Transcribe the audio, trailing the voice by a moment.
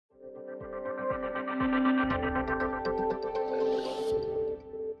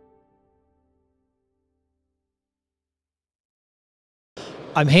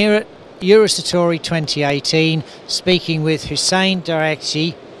I'm here at Eurosatori 2018 speaking with Hüseyin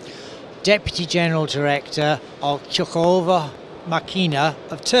Darici, Deputy General Director of Çukurova Makina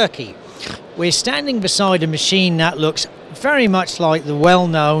of Turkey. We're standing beside a machine that looks very much like the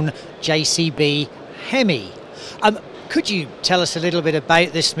well-known JCB Hemi. Could you tell us a little bit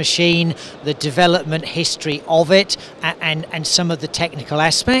about this machine, the development history of it, and some of the technical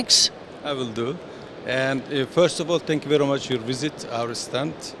aspects? I will do. And first of all, thank you very much for your visit, our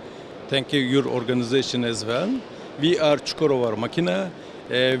stand. Thank you, your organization as well. We are Çukurova Makina.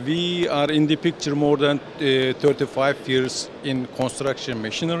 We are in the picture more than 35 years in construction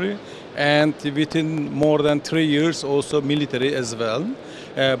machinery, and within more than 3 years also military as well.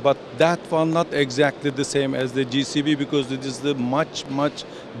 But that one not exactly the same as the GCB, because it is the much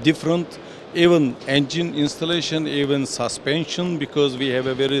different, even engine installation, even suspension, because we have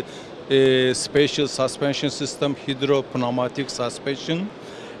a very special suspension system, hydropneumatic suspension,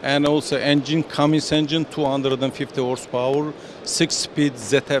 and also engine, Cummins engine, 250 horsepower, 6-speed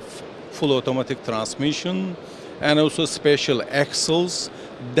ZF full automatic transmission, and also special axles.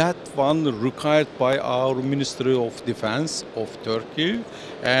 That one required by our Ministry of Defense of Turkey,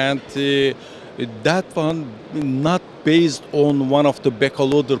 and that one not based on one of the backhoe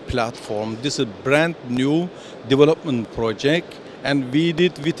loader platform. This is a brand new development project, and we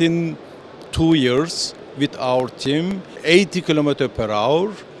did within 2 years with our team 80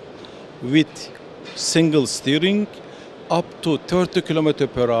 km/h with single steering, up to 30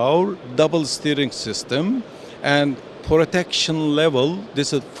 km/h double steering system, and protection level,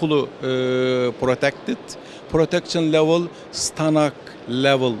 this is fully protected. Protection level, Stanak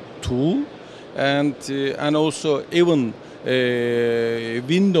level 2, and also even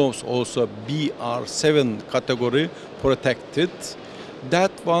windows also BR7 category protected.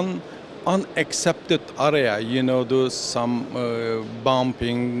 That one unaccepted area, you know, there's some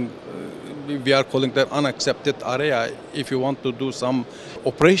bumping, we are calling that unaccepted area. If you want to do some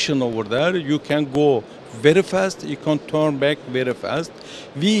operation over there, you can go very fast, you can turn back very fast.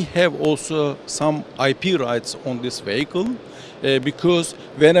 We have also some IP rights on this vehicle, because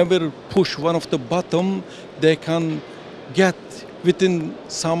whenever push one of the button, they can get within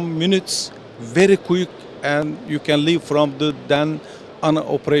some minutes very quick, and you can leave from the then an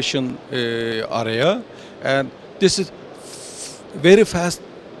operation area. And this is very fast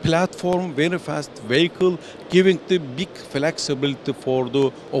platform, very fast vehicle, giving the big flexibility for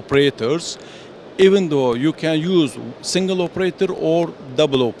the operators. Even though you can use single operator or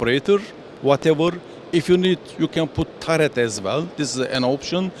double operator, whatever. If you need, you can put turret as well. This is an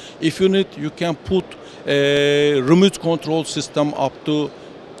option. If you need, you can put a remote control system up to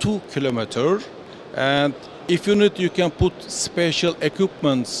 2 kilometers. And if you need, you can put special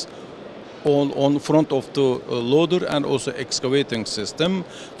equipments on front of the loader, and also excavating system.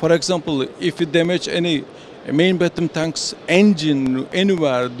 For example, if you damage any main bottom tank's engine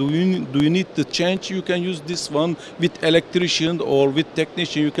anywhere, do you need to change, you can use this one with electrician or with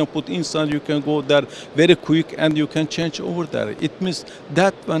technician. You can put inside, you can go there very quick, and you can change over there. It means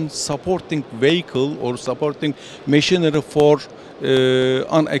that one supporting vehicle or supporting machinery for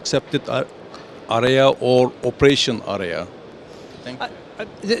unaccepted area or operation area. Thank you.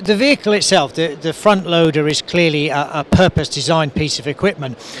 The vehicle itself, the front loader, is clearly a purpose-designed piece of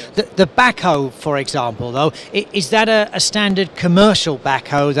equipment. The backhoe, for example, though, is that a standard commercial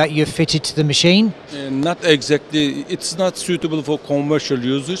backhoe that you've fitted to the machine? Not exactly. It's not suitable for commercial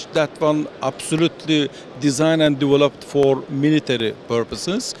usage. That one absolutely designed and developed for military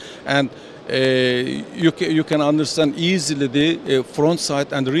purposes. And you can understand easily the front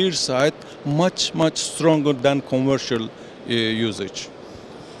side and rear side much stronger than commercial usage.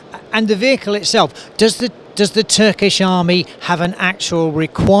 And the vehicle itself, does the Turkish Army have an actual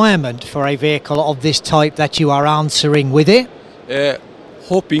requirement for a vehicle of this type that you are answering with it?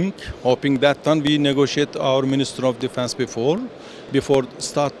 Hoping that one we negotiate our Minister of Defense before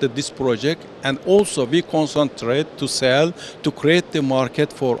started this project, and also we concentrate to sell, to create the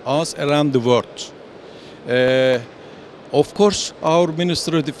market for us around the world. Of course, our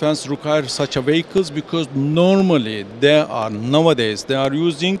Ministry of Defense requires such a vehicles, because normally nowadays they are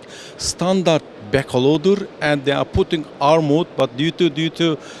using standard backhoe loader, and they are putting armoured, but due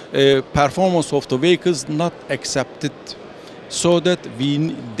to performance of the vehicles not accepted, so that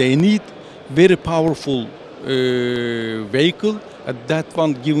they need very powerful vehicle, and that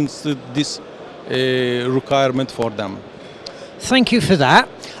one gives this requirement for them. Thank you for that.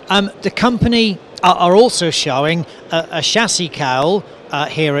 The company are also showing a chassis cowl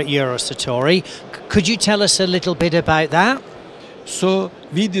here at Eurosatori. Could you tell us a little bit about that? So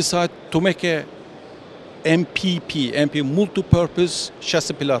we decided to make a MP multipurpose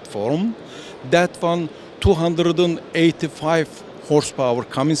chassis platform. That one 285 horsepower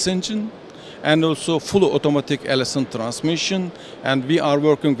Cummins engine, and also full automatic Allison transmission. And we are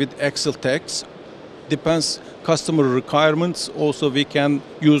working with Excel techs. Depends customer requirements. Also, we can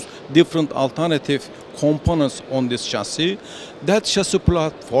use different alternative components on this chassis. That chassis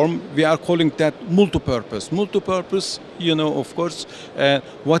platform, we are calling that multipurpose. Multipurpose, you know, of course,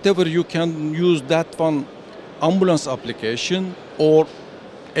 whatever you can use that one, ambulance application or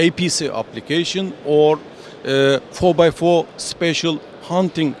APC application or 4x4 special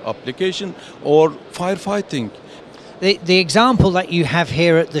hunting application or firefighting. The example that you have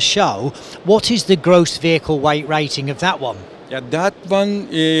here at the show, what is the gross vehicle weight rating of that one? Yeah, that one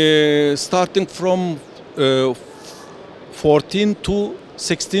starting from 14 to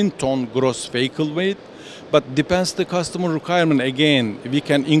 16 ton gross vehicle weight, but depends the customer requirement. Again, we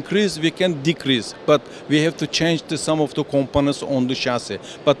can increase, we can decrease, but we have to change some of the components on the chassis.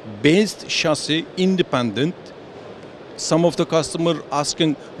 But based chassis, independent. Some of the customer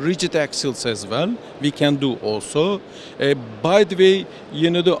asking rigid axles as well. We can do also. By the way, you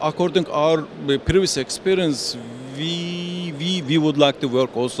know, according to our previous experience, we would like to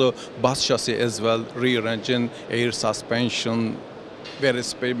work also bus chassis as well, rear engine, air suspension,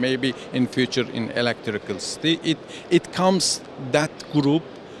 whereas maybe in future in electrical. It comes that group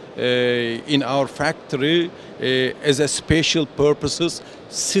in our factory as a special purposes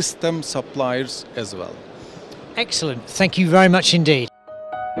system suppliers as well. Excellent. Thank you very much indeed.